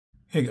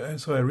Hey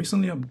guys, so I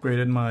recently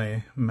upgraded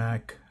my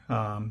Mac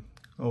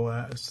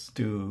OS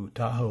to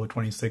Tahoe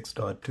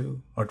 26.2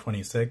 or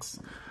 26.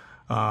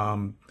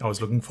 I was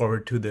looking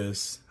forward to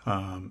this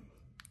uh,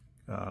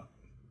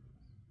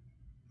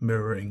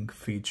 mirroring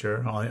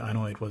feature. I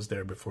know it was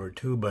there before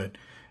too, but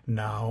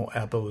now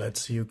Apple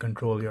lets you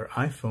control your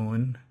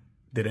iPhone.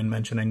 They didn't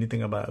mention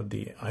anything about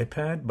the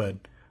iPad, but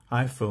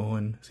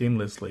iPhone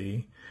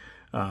seamlessly,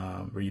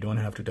 where you don't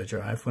have to touch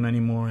your iPhone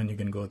anymore and you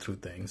can go through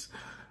things.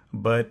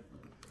 But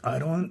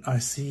I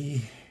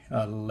see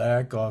a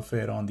lack of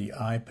it on the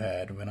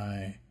iPad when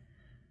I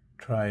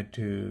try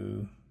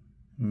to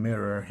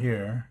mirror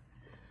here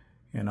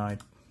and I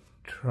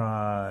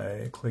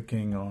try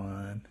clicking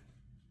on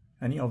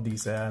any of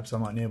these apps.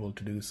 I'm unable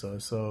to do so.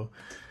 So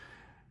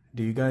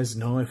do you guys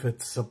know if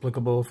it's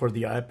applicable for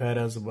the iPad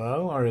as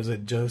well, or is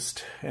it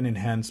just an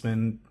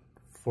enhancement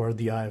for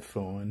the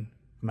iPhone,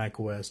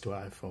 macOS to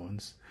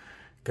iPhones?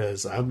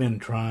 Because I've been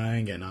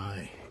trying and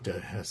I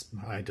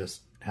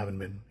just haven't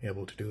been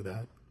able to do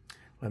that.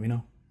 Let me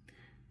know.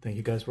 Thank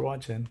you guys for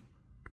watching.